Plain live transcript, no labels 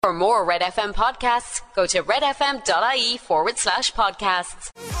For more Red FM podcasts, go to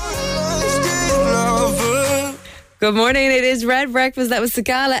redfm.ie/podcasts. Good morning, it is Red Breakfast. That was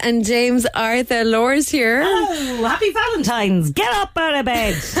Ciara and James Arthur. Laura's here. Oh, happy Valentine's. Get up out of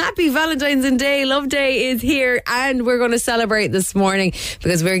bed. Happy Valentine's Day. Love Day is here and we're going to celebrate this morning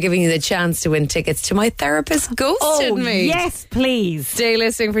because we're giving you the chance to win tickets to My Therapist Ghosted Me. Yes, please. Stay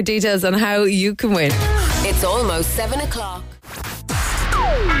listening for details on how you can win. It's almost 7 o'clock.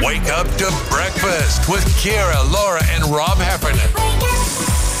 Wake up to breakfast with Ciara, Laura and Rob Heffernan.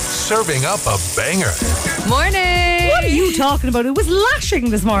 Serving up a banger. Morning. What are you talking about? It was lashing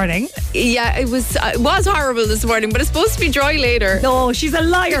this morning. Yeah, it was horrible this morning, but it's supposed to be dry later. No, she's a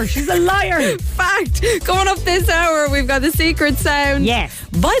liar. She's a liar. Fact. Coming up this hour, we've got The Secret Sound. Yes.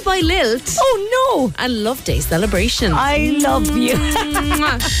 Bye Bye Lilt. Oh, no. And Love Day celebration. I love you.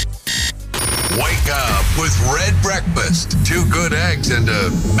 Wake up with Red Breakfast. 2 good eggs and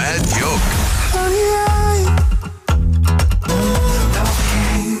a mad yolk.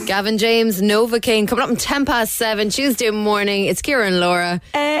 Gavin James, Novocaine, coming up in 7:10, Tuesday morning. It's Ciara and Laura.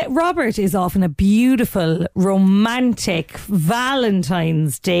 Robert is off on a beautiful, romantic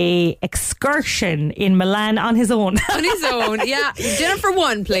Valentine's Day excursion in Milan on his own. On his own, yeah. Dinner for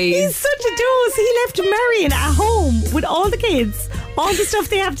one, please. He's such a dose. He left Marion at home with all the kids, all the stuff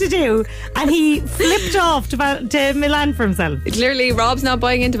they have to do, and he flipped off to Milan for himself. Clearly, Rob's not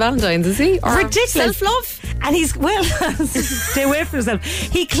buying into Valentine's, is he? Or ridiculous. Self-love? And he's, well, stay away from yourself.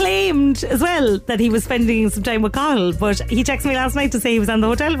 He claimed as well that he was spending some time with Cathal, but he texted me last night to say he was on the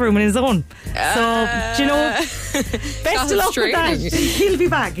hotel room on his own. So, do you know, best of luck with that. He'll be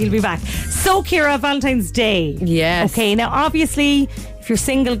back. So, Ciara, Valentine's Day. Yes. Okay, now obviously, if you're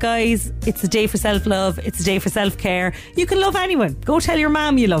single, guys, it's a day for self-love. It's a day for self-care. You can love anyone. Go tell your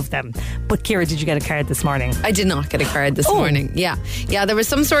mom you love them. But Ciara, did you get a card this morning? I did not get a card this morning. Yeah, there was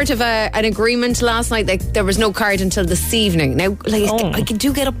some sort of an agreement last night that there was no card until this evening. Now, I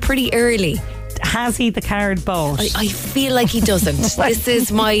do get up pretty early. Has he the card bought? I feel like he doesn't. This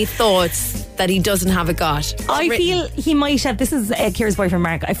is my thoughts that he doesn't have it got. I feel he might have. This is Ciara's boyfriend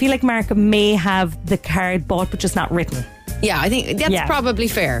Mark. I feel like Mark may have the card bought but just not written. Yeah, I think that's probably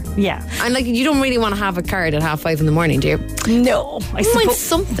fair. Yeah. And you don't really want to have a card at 5:30 in the morning, do you? No. I suppose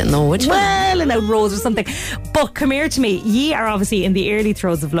something though, would you? Well, an out rose or something. But come here to me. Ye are obviously in the early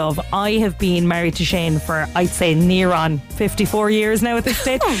throes of love. I have been married to Shane for, I'd say, near on 54 years now at this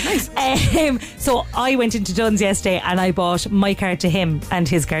stage. Oh, nice. So I went into Dunn's yesterday and I bought my card to him and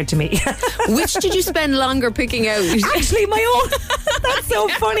his card to me. Which did you spend longer picking out? Actually, my own. That's so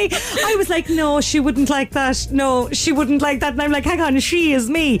funny. I was like, no, she wouldn't like that. No, she wouldn't like that. And I'm like, hang on, she is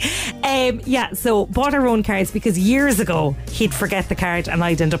me. So bought our own cards because years ago he'd forget the card and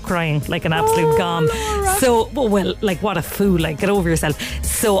I'd end up crying like an absolute gom. Laura. So, what a fool, get over yourself.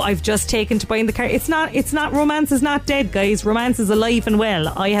 So I've just taken to buying the card. It's not romance is not dead, guys. Romance is alive and well.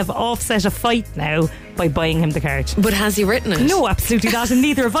 I have offset a fight now by buying him the card. But has he written it? No, absolutely not, and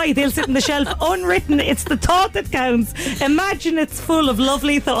neither have I. They'll sit on the shelf unwritten. It's the thought that counts. Imagine it's full of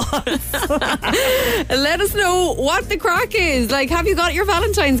lovely thoughts. Let us know what the crack is. Have you got your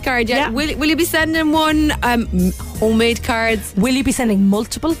Valentine's card yet? Yeah. Will you be sending one? Homemade cards? Will you be sending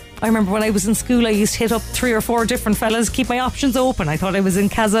multiple? I remember when I was in school, I used to hit up 3 or 4 different fellas, keep my options open. I thought I was in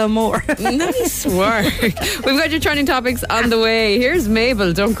Casa Amor. Nice work. We've got your trending topics on the way. Here's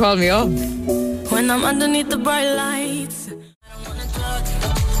Mabel, Don't Call Me Up. When I'm underneath the bright lights, I don't wanna talk,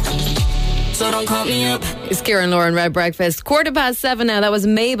 so don't call me up. It's Ciara and Laura in Red Breakfast. 7:15 now. That was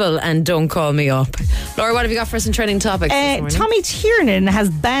Mabel and Don't Call Me Up. Laura, what have you got for us in trending topics this morning? Tommy Tiernan has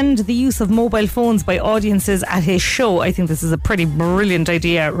banned the use of mobile phones by audiences at his show. I think this is a pretty brilliant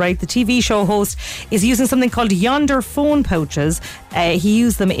idea, right? The TV show host is using something called Yonder phone pouches. He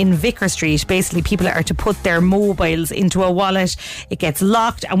used them in Vicar Street. Basically, people are to put their mobiles into a wallet. It gets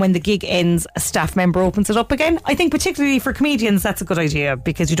locked, and when the gig ends, a staff member opens it up again. I think particularly for comedians, that's a good idea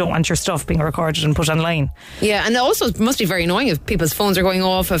because you don't want your stuff being recorded and put online. Yeah, and also it must be very annoying if people's phones are going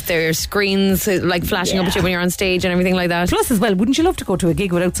off, if their screens flashing up at you when you're on stage and everything like that. Plus as well, wouldn't you love to go to a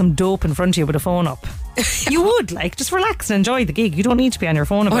gig without some dope in front of you with a phone up? You would, just relax and enjoy the gig. You don't need to be on your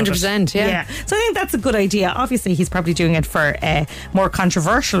phone about 100%, it. Yeah. So I think that's a good idea. Obviously he's probably doing it for more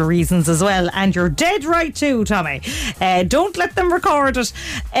controversial reasons as well, and you're dead right too, Tommy. Don't let them record it.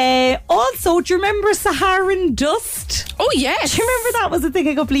 Also, do you remember Saharan dust? Oh yes. Do you remember that was a thing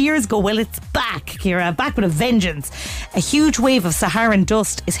a couple of years ago? Well, it's back, Ciara, back with a vengeance. A huge wave of Saharan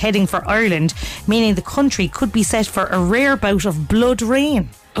dust is heading for Ireland, meaning the country could be set for a rare bout of blood rain.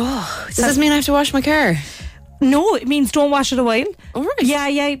 Oh, does this mean I have to wash my car? No, it means don't wash it a while. All right.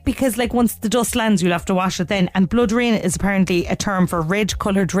 Yeah, because like once the dust lands, you'll have to wash it then. And blood rain is apparently a term for red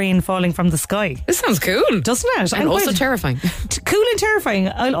coloured rain falling from the sky. This sounds cool. Doesn't it? And also terrifying. Cool and terrifying.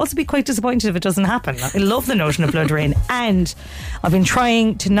 I'll also be quite disappointed if it doesn't happen. I love the notion of blood rain. And I've been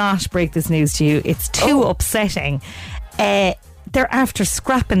trying to not break this news to you. It's too upsetting. They're after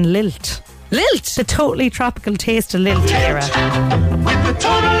scrapping Lilt. Lilt? The totally tropical taste of Lilt, Ciara. With the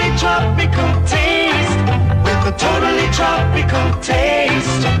totally tropical taste. With the totally tropical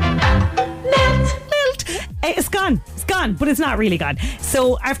taste. Lilt. It's gone, but it's not really gone.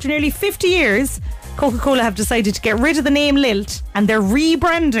 So after nearly 50 years, Coca-Cola have decided to get rid of the name Lilt and they're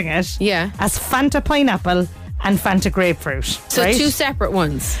rebranding it as Fanta Pineapple and Fanta Grapefruit. So right? two separate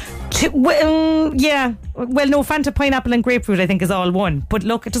ones. Well, no, Fanta Pineapple and Grapefruit I think is all one. But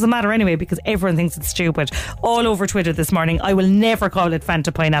look, it doesn't matter anyway because everyone thinks it's stupid. All over Twitter this morning, I will never call it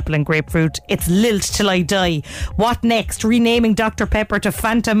Fanta Pineapple and Grapefruit. It's Lilt till I die. What next? Renaming Dr. Pepper to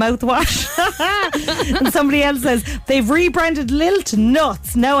Fanta Mouthwash? And somebody else says, they've rebranded Lilt.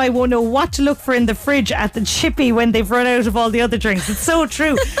 Nuts. Now I won't know what to look for in the fridge at the chippy when they've run out of all the other drinks. It's so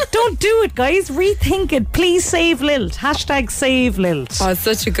true. Don't do it, guys. Rethink it. Please save Lilt. Hashtag save Lilt. Oh, it's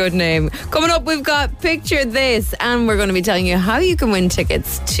such a good name. Coming up, we've got Picture This, and we're going to be telling you how you can win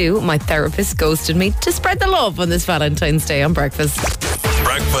tickets to My Therapist Ghosted Me to spread the love on this Valentine's Day on Breakfast.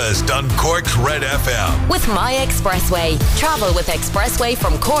 Breakfast on Cork's Red FM. With My Expressway. Travel with Expressway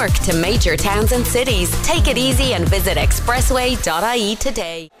from Cork to major towns and cities. Take it easy and visit expressway.ie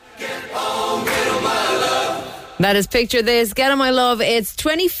today. That is Picture This. Get on my love. It's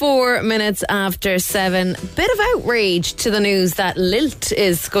 24 minutes after 7. Bit of outrage to the news that Lilt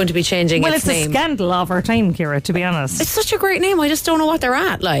is going to be changing its name. Well, it's a scandal of our time, Ciara, to be honest. It's such a great name. I just don't know what they're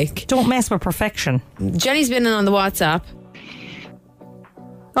at. Like, don't mess with perfection. Jenny's been in on the WhatsApp.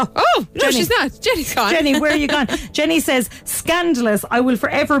 Oh, no, Jenny. she's not. Jenny's gone. Jenny, where are you gone? Jenny says, scandalous. I will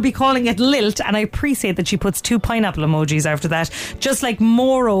forever be calling it Lilt. And I appreciate that she puts 2 pineapple emojis after that. Just like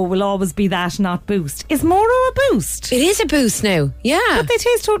Moro will always be that, not Boost. Is Moro a Boost? It is a Boost now. Yeah. But they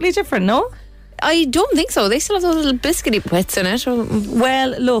taste totally different, no? I don't think so. They still have those little biscuity bits in it.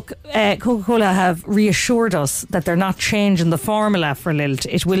 Well, look, Coca-Cola have reassured us that they're not changing the formula for Lilt.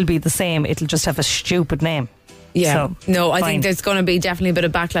 It will be the same. It'll just have a stupid name. Yeah. So, no, I fine. think there's going to be definitely a bit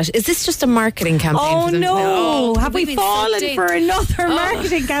of backlash. Is this just a marketing campaign? Oh for them? no! Have we been fallen sucked in? for another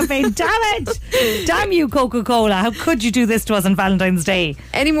marketing campaign? Damn it! Damn you, Coca-Cola! How could you do this to us on Valentine's Day?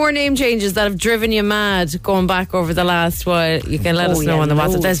 Any more name changes that have driven you mad going back over the last while? You can let us know on the WhatsApp.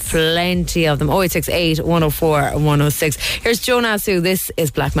 loads. There's plenty of them. 0868 104 106. Here's Joe Nasu. This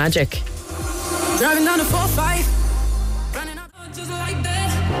is Black Magic. Driving down the 4-5. Running out just like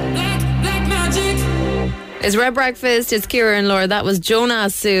that. Black magic. It's Red Breakfast. It's Ciara and Laura. That was Joe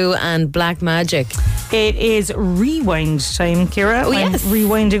Nasu and Black Magic. It is rewind time, Ciara. Oh, yes. I'm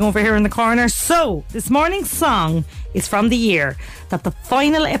rewinding over here in the corner. So, this morning's song is from the year that the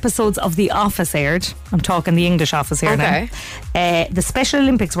final episodes of The Office aired. I'm talking the English Office here Okay. now. The Special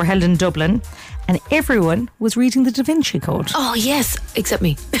Olympics were held in Dublin and everyone was reading the Da Vinci Code. Oh, yes. Except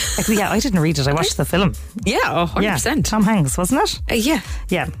me. Yeah, I didn't read it. I watched the film. Yeah, 100%. Yeah, Tom Hanks, wasn't it? Yeah.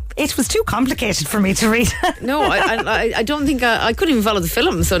 Yeah. It was too complicated for me to read. No, I don't think I couldn't even follow the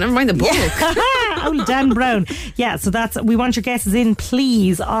film, so never mind the book. Oh, Dan Brown. Yeah, so we want your guesses in,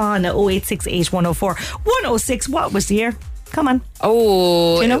 please, on 0868 104 106. What was the year? Come on.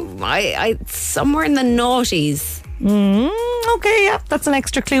 Oh, Do you know? I somewhere in the noughties. Okay, yeah, that's an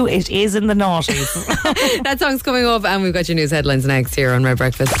extra clue. It is in the noughties. That song's coming up, and we've got your news headlines next here on Red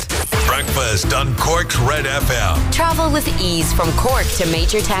Breakfast. Breakfast on Cork's Red FM. Travel with ease from Cork to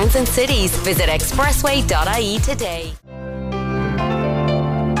major towns and cities. Visit expressway.ie today.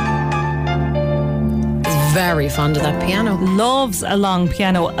 Very fond of that piano. Loves a long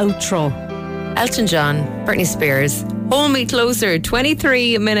piano outro. Elton John, Britney Spears, Hold Me Closer,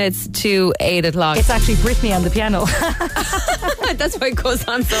 23 minutes to 8 o'clock. It's actually Britney on the piano. That's why it goes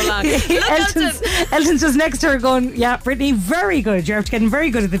on so long. Look, Elton's just next to her going, yeah, Britney, very good. You're getting very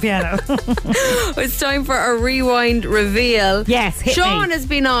good at the piano. It's time for a rewind reveal. Yes, hit Sean me. has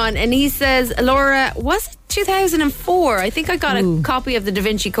been on and he says, Laura, was it 2004? I think I got a copy of the Da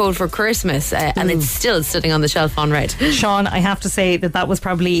Vinci Code for Christmas and it's still sitting on the shelf unread. Sean, I have to say that was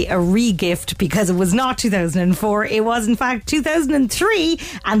probably a re-gift because it was not 2004. It was in fact 2003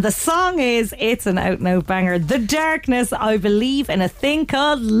 and the song is, it's an out and out banger, The Darkness, I Believe in a Thing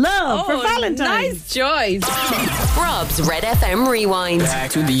Called Love for Valentine's. Nice choice. Rob's Red FM Rewind.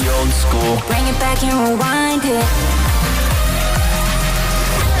 Back to the old school. Bring it back and rewind it.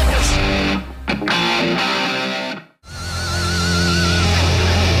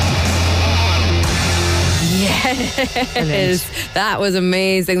 That was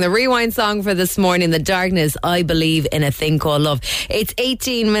amazing. The rewind song for this morning, The Darkness, I Believe in a Thing Called Love. It's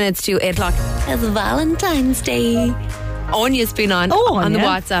 18 minutes to 8 o'clock. It's Valentine's Day. Anya's been on the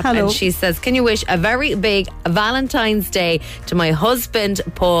WhatsApp. Hello. And she says, can you wish a very big Valentine's Day to my husband,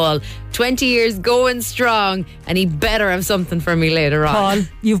 Paul? 20 years going strong, and he better have something for me later on. Paul,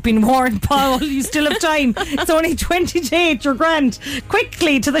 you've been warned, Paul. You still have time. It's only 20 to 8. You're grand.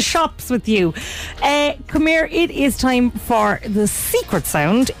 Quickly to the shops with you. Come here. It is time for the secret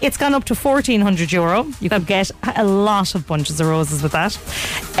sound. It's gone up to €1,400. You could get a lot of bunches of roses with that.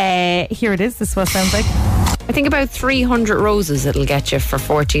 Here it is. This is what it sounds like. I think about 300 roses it'll get you for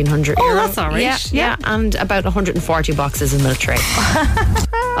 €1,400. Oh, that's all right. Yeah, and about 140 boxes in the tray.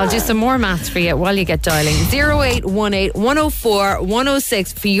 I'll do some more maths for you while you get dialing. 0818 104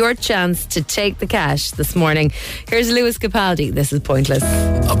 106 for your chance to take the cash this morning. Here's Lewis Capaldi. This is Pointless.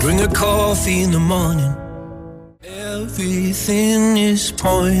 I'll bring a coffee in the morning. Everything is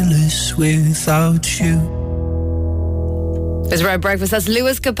pointless without you. It's Red Breakfast. That's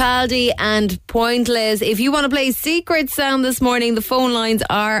Lewis Capaldi and Pointless. If you want to play Secret Sound this morning, the phone lines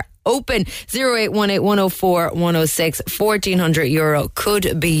are open. 0818 104 106. €1,400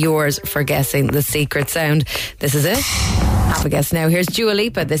 could be yours for guessing the secret sound. This is it. Have a guess now. Here's Dua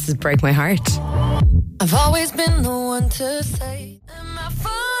Lipa. This is Break My Heart. I've always been the one to say, am I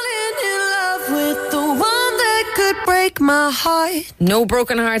falling in love with the one that could break my heart? No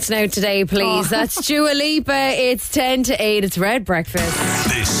broken hearts now today, please. That's Dua Lipa. It's 10 to 8. It's Red Breakfast.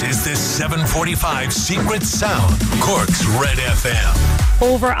 This is the 7:45 Secret Sound, Cork's Red FM.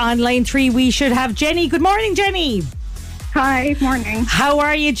 Over on line 3, we should have Jenny. Good morning, Jenny. Hi, morning. How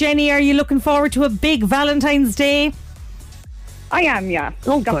are you, Jenny? Are you looking forward to a big Valentine's Day? I am, yeah.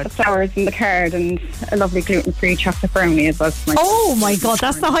 Oh, got good. the flowers and the card and a lovely gluten-free chocolate brownie as well. Oh my God,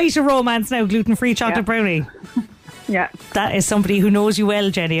 that's the height of romance now, gluten-free chocolate brownie. Yeah. That is somebody who knows you well,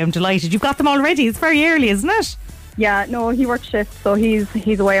 Jenny. I'm delighted. You've got them already. It's very early, isn't it? Yeah, no, he works shift, so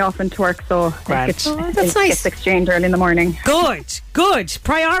he's away off into work, so Grand. it's That's nice. gets exchanged early in the morning. Good.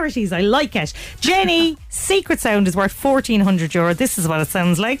 Priorities. I like it. Jenny, secret sound is worth €1,400. This is what it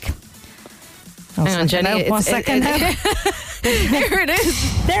sounds like. Hang on, Jenny. One second now. Here it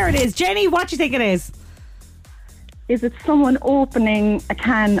is. There it is. Jenny, what do you think it is? Is it someone opening a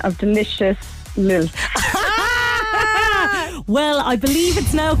can of delicious Lilt? Well, I believe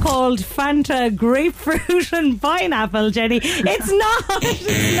it's now called Fanta Grapefruit and Pineapple, Jenny. It's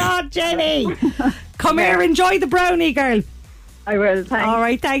not, Jenny. Come here, enjoy the brownie, girl. I will, thanks. All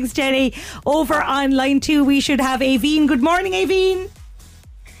right, thanks, Jenny. Over on line 2, we should have Aveen. Good morning, Aveen.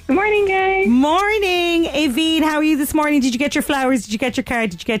 Good morning, guys. Morning, Aveen. How are you this morning? Did you get your flowers? Did you get your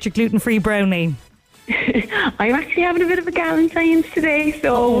card? Did you get your gluten-free brownie? I'm actually having a bit of a Valentine's today,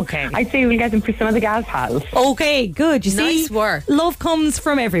 so Okay. I'd say we'll get them for some of the gal pals. Okay, good. You see, Nice work. love comes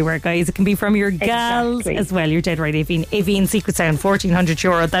from everywhere, guys. It can be from your gals Exactly. as well. You're dead right, Aveen. Aveen, secret sound,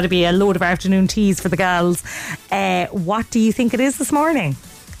 €1,400. That'd be a load of afternoon teas for the gals. What do you think it is this morning?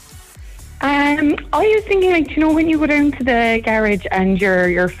 I was thinking, like, you know, when you go down to the garage and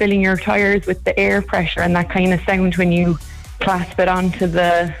you're filling your tyres with the air pressure and that kind of sound when you clasp it onto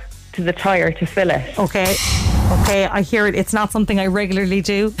the tyre to fill it. Okay, I hear it. It's not something I regularly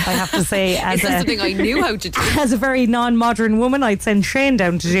do, I have to say. It's not something I knew how to do. As a very non-modern woman, I'd send Shane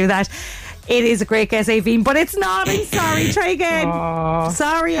down to do that. It is a great guess, Aveen, but it's not. I'm sorry. Try again. Aww.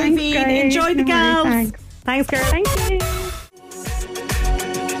 Sorry, Thanks, Aveen. guys. Enjoy the No worries, gals. Thanks, girl. Thank you.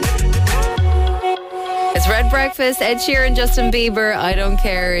 It's Red Breakfast. Ed Sheeran, Justin Bieber. I don't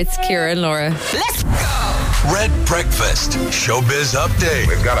care. It's Ciara and Laura. Let's go! Red Breakfast, Showbiz Update.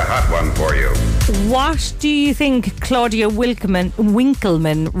 We've got a hot one for you. What do you think Claudia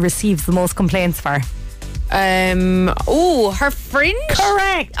Winkleman receives the most complaints for? Her fringe?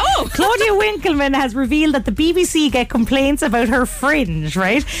 Correct. Oh. Claudia Winkleman has revealed that the BBC get complaints about her fringe,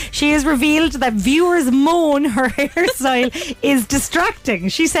 right? She has revealed that viewers moan her hairstyle is distracting.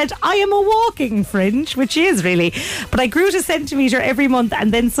 She said, I am a walking fringe, which she is really, but I grew to a centimetre every month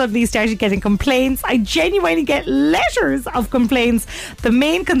and then suddenly started getting complaints. I genuinely get letters of complaints. The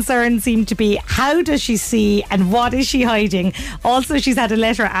main concern seemed to be, how does she see and what is she hiding? Also, she's had a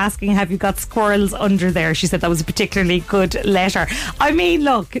letter asking, have you got squirrels under there? She said that was a particularly good letter. I mean,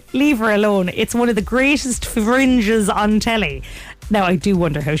 look, leave her alone. It's one of the greatest fringes on telly. Now, I do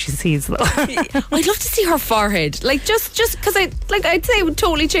wonder how she sees, though. I'd love to see her forehead. Like, just because I'd say it would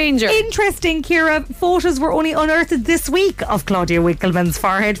totally change her. Interesting, Ciara. Photos were only unearthed this week of Claudia Winkleman's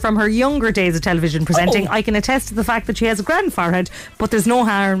forehead from her younger days of television presenting. I can attest to the fact that she has a grand forehead, but there's no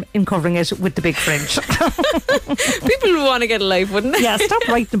harm in covering it with the big fringe. People would want to get a life, wouldn't they? Yeah, stop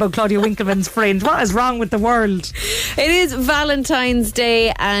writing about Claudia Winkleman's fringe. What is wrong with the world? It is Valentine's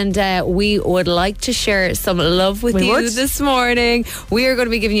Day, and we would like to share some love with you this morning. We are going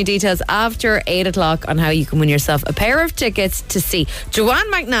to be giving you details after 8 o'clock on how you can win yourself a pair of tickets to see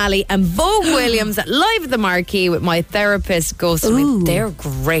Joanne McNally and Vogue Williams live at the Marquee with My Therapist Ghosted Me. They're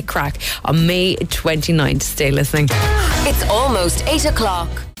great crack on May 29th. Stay listening. It's almost 8 o'clock.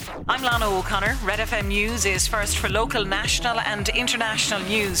 I'm Lana O'Connor. Red FM News is first for local, national and international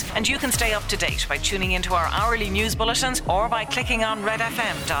news, and you can stay up to date by tuning into our hourly news bulletins or by clicking on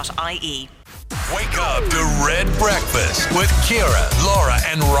redfm.ie. Wake up to Red Breakfast with Ciara, Laura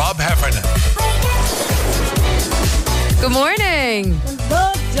and Rob Heffernan. Good morning.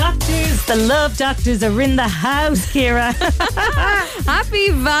 The love doctors are in the house, Ciara. Happy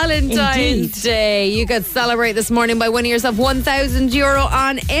Valentine's Day. You could celebrate this morning by winning yourself €1,000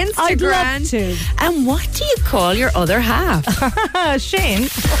 on Instagram. I'd love to. And what do you call your other half? Shane.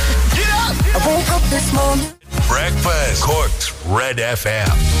 I woke up this morning. Breakfast, Cork's Red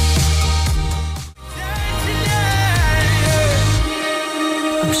FM.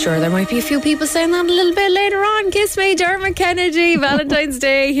 I'm sure there might be a few people saying that a little bit later on. Kiss me, Dermot Kennedy. Valentine's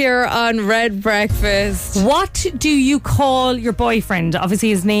Day here on Red Breakfast. What do you call your boyfriend? Obviously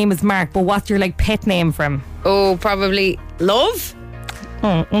his name is Mark, but what's your pet name for him? Oh, probably Love.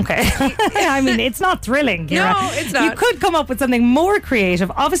 Oh, okay. I mean, it's not thrilling, Ciara. No, it's not. You could come up with something more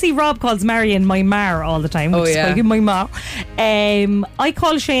creative. Obviously, Rob calls Marion my mar all the time. Which is like my ma. I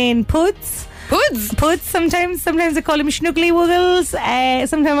call Shane Puds. Puds sometimes I call him Schnuggly Wuggles.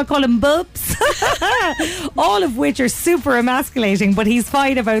 Sometimes I call him Bubs. All of which are super emasculating, but he's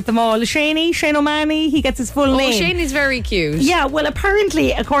fine about them all. Shane O'Mahony, he gets his full name. Shane is very cute. Yeah, well,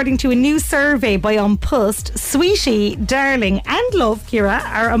 apparently, according to a new survey by Unpust, Sweetie, Darling and Love, Ciara,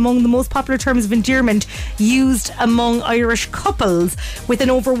 are among the most popular terms of endearment used among Irish couples, with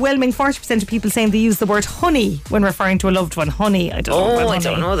an overwhelming 40% of people saying they use the word honey when referring to a loved one. Honey, I don't know about honey. I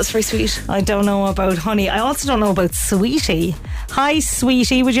don't know, that's very sweet. I don't know about honey. I also don't know about Sweetie. Hi,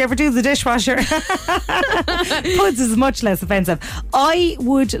 Sweetie. Would you ever do the dishwasher? Puds is much less offensive. I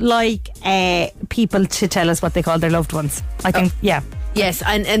would like people to tell us what they call their loved ones. I think, Yes,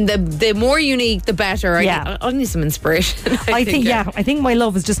 and the more unique, the better. I'll need some inspiration. I think my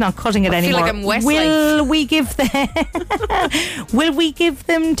love is just not cutting it anymore. I feel like I'm Will we give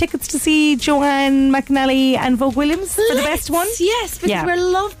them tickets to see Joanne McNally and Vogue Williams for the best one? Yes, because we're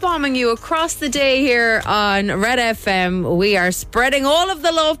love bombing you across the day here on Red FM. We are spreading all of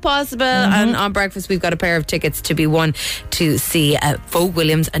the love possible, and on breakfast we've got a pair of tickets to be won to see Vogue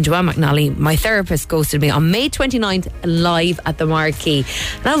Williams and Joanne McNally. My Therapist Ghosted Me on May 29th live at the Marquee. And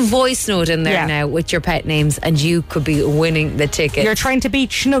a voice note in there now with your pet names, and you could be winning the ticket. You're trying to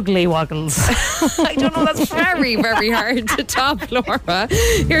beat Schnuggly Woggles. I don't know, that's very, very hard to top, Laura.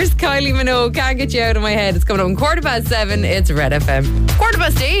 Here's Kylie Minogue, Can't Get You Out of My Head. It's coming up 7:15. It's Red FM.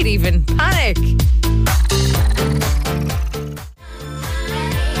 8:15 even. Panic.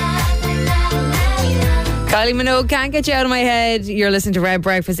 Kylie Minogue, Can't Get You Out of My Head. You're listening to Red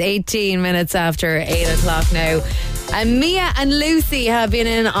Breakfast, 18 minutes after 8 o'clock now. And Mia and Lucy have been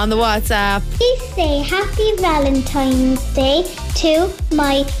in on the WhatsApp. Please say Happy Valentine's Day to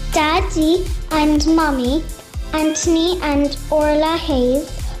my daddy and mummy, Anthony and Orla Hayes,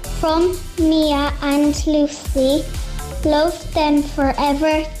 from Mia and Lucy. Love them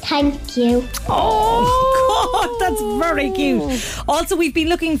forever. Thank you. Oh, God, that's very cute. Also, we've been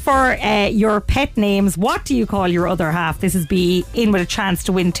looking for your pet names. What do you call your other half? This is be in with a chance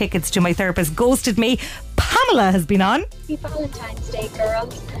to win tickets to My Therapist Ghosted Me. Pamela has been on. Happy Valentine's Day,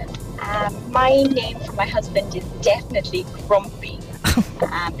 girls. My name for my husband is definitely Grumpy.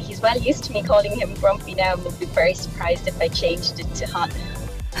 He's well used to me calling him Grumpy now, and would be very surprised if I changed it to Hot.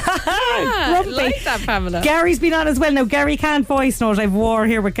 Like that, Pamela. Gary's been on as well. Now, Gary can't voice note. I've war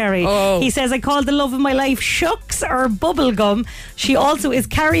here with Gary. He says, I call the love of my life Shucks or Bubblegum. She also is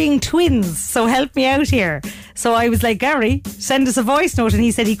carrying twins, so help me out here. So I was like, Gary, send us a voice note, and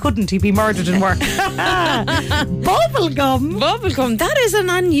he said he couldn't. He'd be murdered in work. Bubblegum. That is an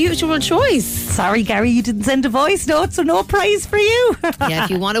unusual choice. Sorry, Gary, you didn't send a voice note, so no prize for you. Yeah,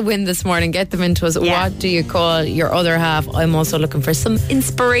 if you want to win this morning, get them into us. Yeah. What do you call your other half? I'm also looking for some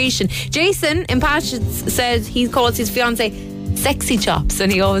inspiration. Jason in Patches says he calls his fiancée sexy chops,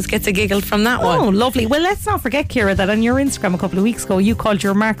 and he always gets a giggle from that one. Oh, lovely. Well, let's not forget, Ciara, that on your Instagram a couple of weeks ago, you called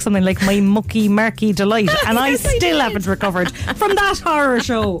your mark something like my mucky marky delight, and I still haven't recovered from that horror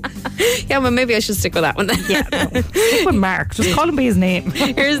show. Yeah, well, maybe I should stick with that one then. Yeah, no. Stick with Mark. Just call him by his name.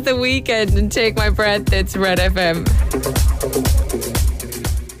 Here's The Weekend and Take My Breath. It's Red FM.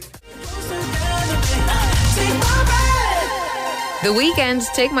 The Weekend,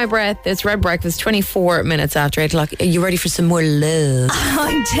 Take My Breath. It's Red Breakfast, 24 minutes after 8 o'clock. Are you ready for some more love?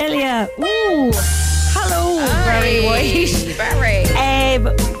 I tell you. Ooh. Hello, Barry White. Barry.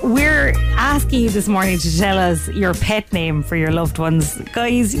 We're asking you this morning to tell us your pet name for your loved ones.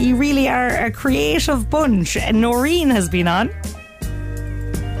 Guys, you really are a creative bunch. Noreen has been on.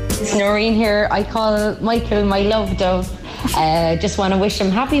 It's Noreen here. I call Michael my love dove. Just want to wish him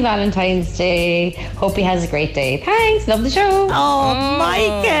happy Valentine's Day. Hope he has a great day. Thanks. Love the show. Oh,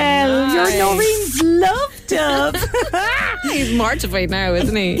 Michael, nice. You're Noreen's love dove. He's mortified now,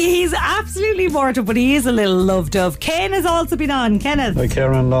 isn't he? He's absolutely mortified, but he is a little love dove. Ken has also been on. Kenneth. Hi,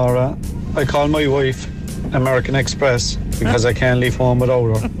 Ciara and Laura. I call my wife American Express because I can't leave home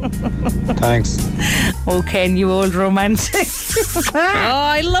without her. Thanks. Oh, Ken, you old romantic. Oh,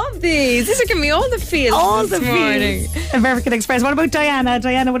 I love these. These are giving me all the feels all this the morning. Feels. American Express. What about Diana?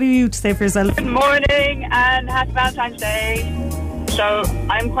 Diana, what do you to say for yourself? Good morning and happy Valentine's Day. So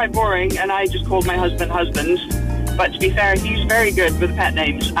I'm quite boring and I just called my husband. But to be fair, he's very good with pet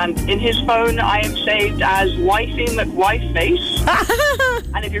names. And in his phone, I am saved as Wifey McWifeface.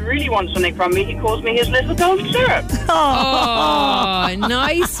 And if he really wants something from me, he calls me his little gold syrup. Oh,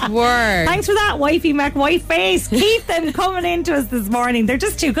 nice work. Thanks for that, Wifey McWifeface. Keep them coming into us this morning. They're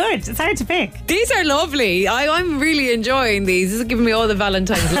just too good. It's hard to pick. These are lovely. I'm really enjoying these. This is giving me all the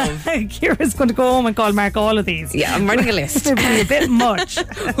Valentine's love. Ciara's going to go home and call Mark all of these. Yeah, I'm writing a list. It'll be a bit much.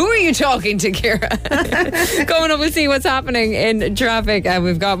 Who are you talking to, Ciara? Coming up, we'll see what's happening in traffic, and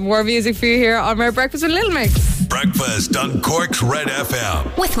we've got more music for you here on Red Breakfast with Little Mix. Breakfast on Cork's Red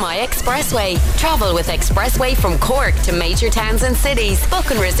FM. With My Expressway. Travel with Expressway from Cork to major towns and cities.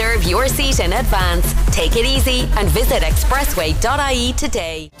 Book and reserve your seat in advance. Take it easy and visit expressway.ie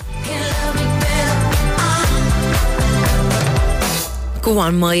today. Go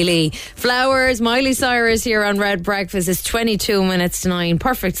on, Miley. Flowers, Miley Cyrus here on Red Breakfast. It's 22 minutes to 9.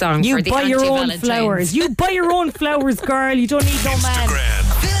 Perfect song you for the buy your own anti-Valentines. flowers. You buy your own flowers, girl. You don't need no man.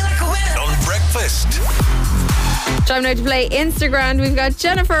 Instagrand on Breakfast. Time now to play Instagram. We've got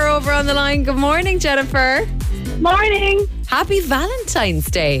Jennifer over on the line. Good morning, Jennifer. Morning. Happy Valentine's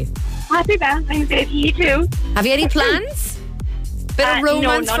Day. Happy Valentine's Day to you too. Have you any plans? Bit of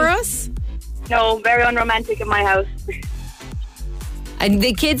romance no, for us? No, very unromantic in my house. And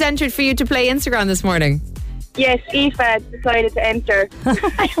the kids entered for you to play Instagram this morning? Yes, Aoife decided to enter.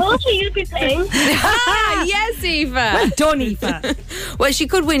 I told you you'd be playing. Yes, Aoife. Well done, Aoife. Well, she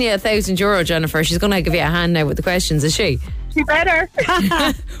could win you €1,000, Jennifer. She's going to give you a hand now with the questions, is she? She better.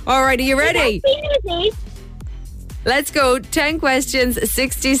 All right, are you ready? Let's go. 10 questions,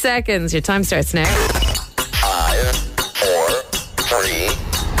 60 seconds. Your time starts now. 5, 4, 3,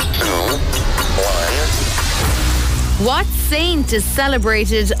 2, 1. What saint is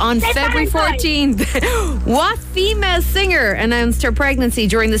celebrated on February 14th? What female singer announced her pregnancy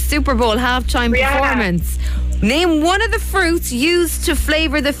during the Super Bowl halftime performance? Name one of the fruits used to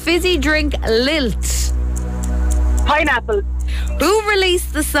flavour the fizzy drink Lilt. Pineapple. Who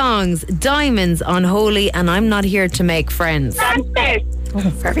released the songs Diamonds, Unholy and I'm Not Here to Make Friends? Oh,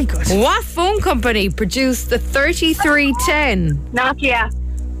 very good. What phone company produced the 3310? Nokia.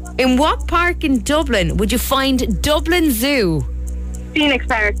 In what park in Dublin would you find Dublin Zoo? Phoenix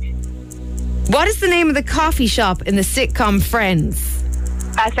Park. What is the name of the coffee shop in the sitcom Friends?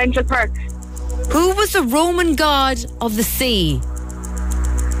 Central Park. Who was the Roman god of the sea?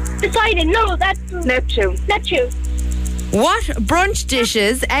 Poseidon. No, that's Neptune. What brunch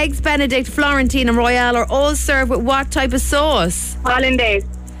dishes, eggs Benedict, Florentine and Royale, are all served with what type of sauce? Hollandaise.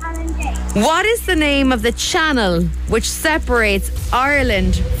 What is the name of the channel which separates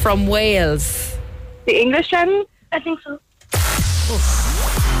Ireland from Wales? The English Channel? I think so.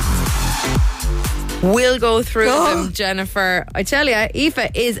 We'll go through them, Jennifer. I tell you,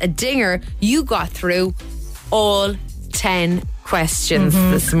 Aoife is a dinger. You got through all 10 questions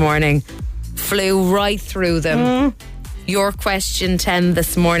this morning. Flew right through them. Your question 10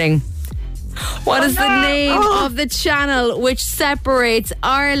 this morning. What is the name of the channel which separates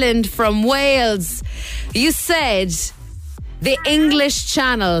Ireland from Wales? You said the English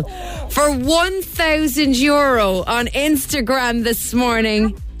Channel. For €1,000 on Instagram this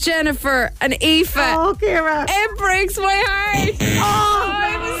morning, Jennifer and Aoife. Oh, Ciara. It breaks my heart. Oh,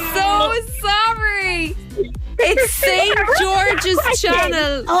 I'm so sorry. It's St. George's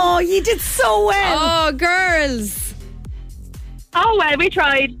Channel. Oh, you did so well. Oh, girls. Oh, well, we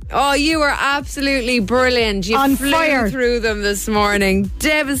tried. Oh, you were absolutely brilliant. You On flew fire. through them this morning.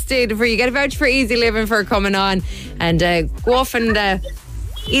 Devastated for you. Get a voucher for Easy Living for coming on. And go off and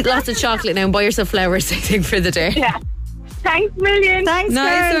eat lots of chocolate now and buy yourself flowers, I think, for the day. Yeah. Thanks a million. Thanks,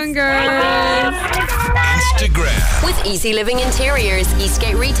 Nice girls. one, girls. Instagram. With Easy Living Interiors,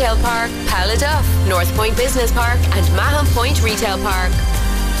 Eastgate Retail Park, Paladuff, North Point Business Park, and Mahon Point Retail Park.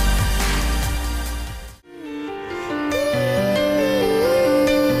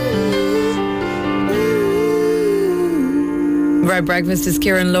 Right, breakfast is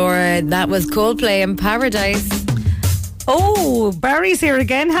Ciara and Laura. That was Coldplay in Paradise. Oh, Barry's here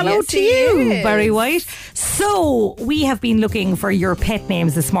again. Hello Yes, to he you, is. Barry White. So, we have been looking for your pet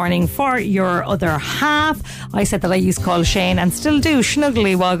names this morning for your other half. I said that I used to call Shane and still do,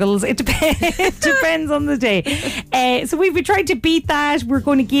 Schnuggly Woggles. It depends on the day. So, we've been trying to beat that. We're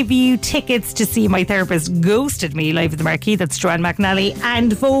going to give you tickets to see My Therapist Ghosted Me live at the Marquee. That's Joanne McNally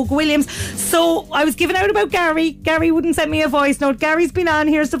and Vogue Williams. So, I was giving out about Gary. Gary wouldn't send me a voice note. Gary's been on.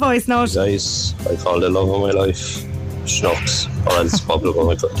 Here's the voice note. Guys, I call the love of my life Schnooks, or else public when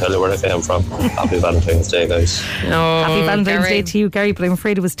we tell you where I came from. Happy Valentine's Day, guys. Oh, Happy Valentine's Gary. Day to you, Gary, but I'm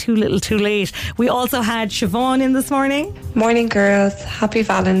afraid it was too little too late. We also had Siobhan in this morning. Morning, girls. Happy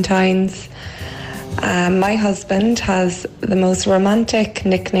Valentine's. My husband has the most romantic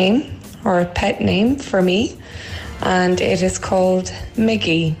nickname or pet name for me, and it is called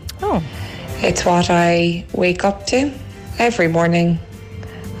Miggy. Oh. It's what I wake up to every morning,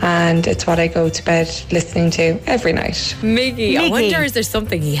 and it's what I go to bed listening to every night. Miggy. I wonder, is there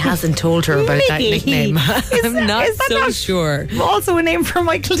something he hasn't told her about that Miggy. nickname? I'm not is that so not sure. Also a name for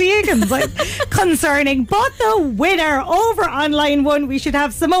Michael Deegan's. Like, concerning. But the winner over on line one, we should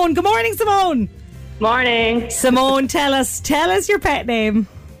have Simone. Good morning, Simone. Morning. Simone, tell us your pet name.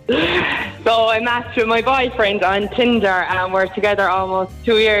 So I matched with my boyfriend on Tinder and we're together almost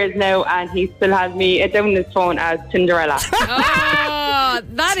 2 years now and he still has me down his phone as Tinderella. Oh,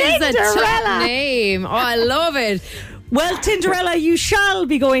 that is a Tinderella. top name. Oh, I love it. Well, Tinderella, you shall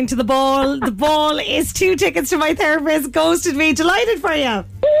be going to the ball. The ball is 2 tickets to My Therapist Ghosted Me. Delighted for you.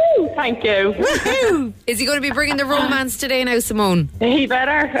 Thank you. Woohoo. Is he going to be bringing the romance today now, Simone? He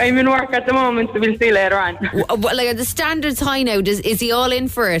better. I'm in work at the moment, so we'll see later on. Well, like, are the standards high now? Is he all in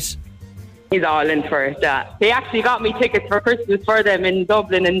for it? He's all in for it, yeah. He actually got me tickets for Christmas for them in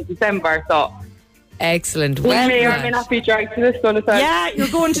Dublin in December, so... Excellent. We Well may or done. may not be dragged to this one as well. Yeah, you're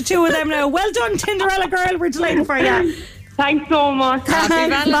going to 2 of them now. Well done, Tinderella girl. We're delighted for you. Thanks so much. Happy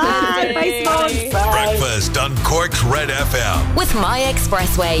Valentine's Bye. Bye, Simone. Breakfast on Cork's Red FM. With My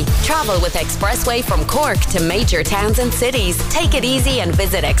Expressway. Travel with Expressway from Cork to major towns and cities. Take it easy and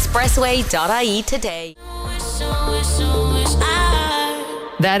visit expressway.ie today.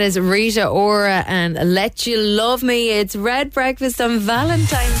 That is Rita Ora and Let You Love Me. It's Red Breakfast on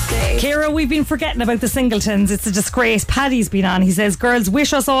Valentine's Day. Ciara, we've been forgetting about the singletons. It's a disgrace. Paddy's been on. He says, girls,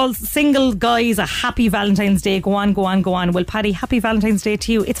 wish us all single guys a happy Valentine's Day. Go on, go on, go on. Well, Paddy, happy Valentine's Day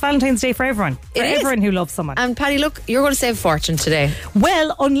to you. It's Valentine's Day for everyone. For It is. everyone who loves someone. And Paddy, look, you're going to save a fortune today.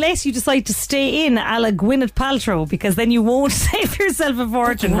 Well, unless you decide to stay in a la Gwyneth Paltrow, because then you won't save yourself a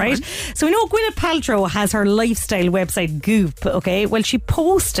fortune, right? So we know Gwyneth Paltrow has her lifestyle website Goop, okay? Well, she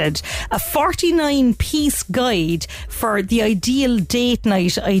posted a 49-piece guide for the ideal date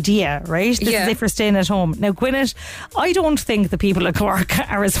night idea, right? This Yeah. is if you're staying at home. Now, Gwyneth, I don't think the people at Cork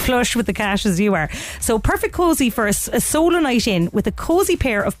are as flush with the cash as you are. So perfect cosy for a solo night in with a cosy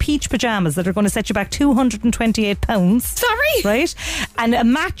pair of peach pyjamas that are going to set you back £228. Sorry? Right?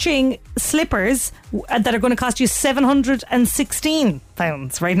 And matching slippers that are going to cost you £716.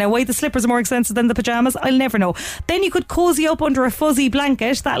 Right? Now, why the slippers are more expensive than the pyjamas, I'll never know. Then you could cozy up under a fuzzy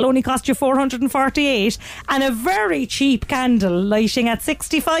blanket. That'll only cost you £448. And a very cheap candle lighting at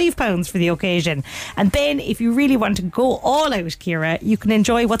 £65 for the occasion. And then, if you really want to go all out, Ciara, you can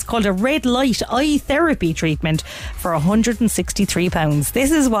enjoy what's called a red light eye therapy treatment for £163.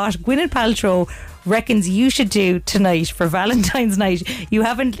 This is what Gwyneth Paltrow reckons you should do tonight for Valentine's night. You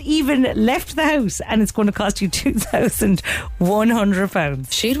haven't even left the house and it's going to cost you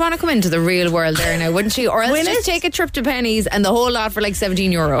 £2,100. She'd want to come into the real world there now, wouldn't she? Or else Gwyneth? just take a trip to Penny's and the whole lot for like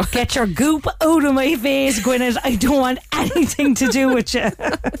 €17. Get your goop out of my face, Gwyneth. I don't want anything to do with you.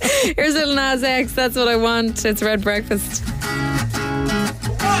 Here's Lil Nas X. That's what I want. It's Red Breakfast. 1, 2,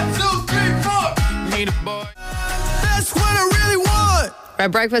 3, 4. Need a boy. That's what I really want.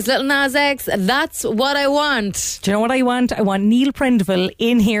 Red Breakfast, Lil Nas X. That's what I want. Do you know what I want? I want Neil Prendeville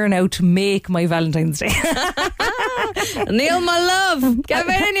in here now to make my Valentine's Day. Neil, my love, get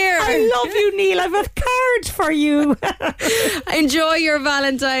in here. I love you, Neil. I have a car card for you. Enjoy your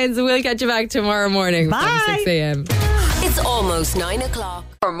Valentine's. We'll catch you back tomorrow morning from 6 a.m. It's almost 9 o'clock.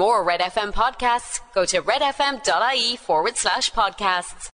 For more Red FM podcasts, go to redfm.ie/podcasts.